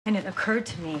And it occurred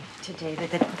to me today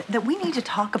that we need to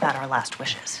talk about our last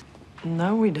wishes.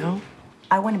 No, we don't.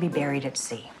 I want to be buried at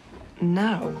sea.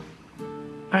 No.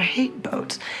 I hate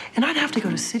boats. And I'd have to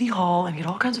go to City Hall and get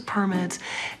all kinds of permits.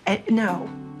 And no,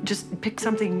 just pick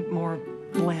something more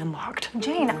landlocked.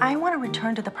 Jane, I want to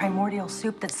return to the primordial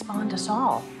soup that spawned us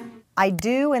all. I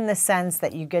do, in the sense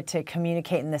that you get to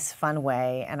communicate in this fun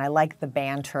way, and I like the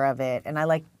banter of it, and I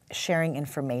like sharing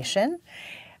information,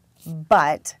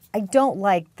 but I don't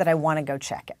like that I want to go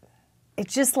check it.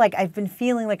 It's just like I've been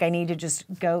feeling like I need to just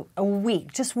go a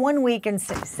week, just 1 week, and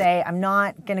say I'm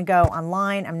not going to go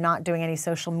online, I'm not doing any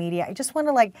social media. I just want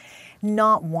to like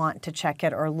not want to check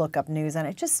it or look up news on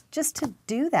it, just to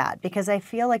do that, because I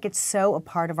feel like it's so a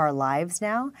part of our lives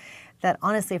now that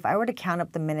honestly, if I were to count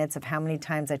up the minutes of how many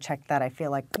times I checked that, I feel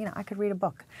like, you know, I could read a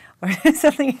book or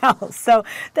something else. So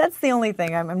that's the only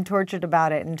thing. I'm tortured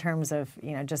about it in terms of,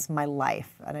 you know, just my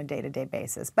life on a day-to-day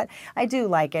basis. But I do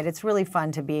like it. It's really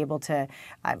fun to be able to,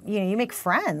 you know, you make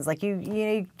friends. Like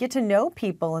you get to know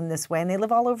people in this way, and they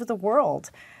live all over the world.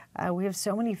 We have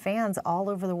so many fans all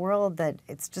over the world that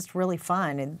it's just really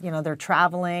fun. And, you know, they're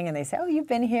traveling and they say, oh, you've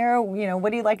been here, you know,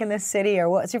 what do you like in this city, or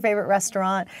what's your favorite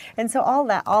restaurant? And so all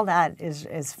that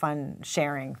is fun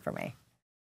sharing for me.